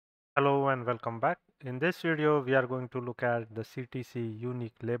Hello and welcome back. In this video, we are going to look at the CTC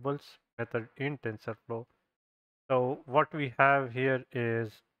unique labels method in TensorFlow. So what we have here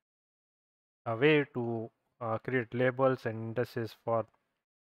is a way to create labels and indices for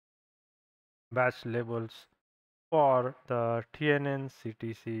batch labels for the TNN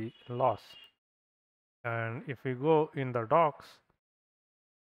CTC loss. And if we go in the docs,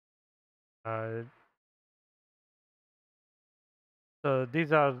 uh, so this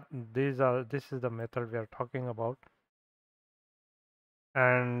is the method we are talking about.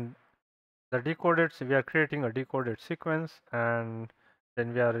 And the decoded, we are creating a decoded sequence, and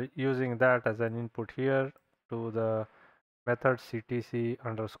then we are using that as an input here to the method ctc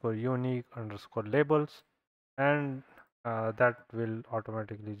underscore unique underscore labels, and that will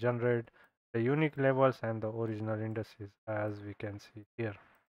automatically generate the unique labels and the original indices, as we can see here.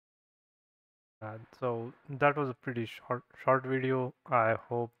 So that was a pretty short video. I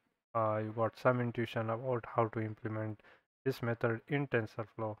hope you got some intuition about how to implement this method in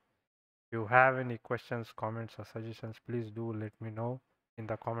TensorFlow. If you have any questions, comments, or suggestions, please do let me know in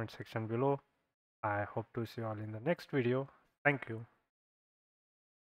the comment section below. I hope to see you all in the next video. Thank you.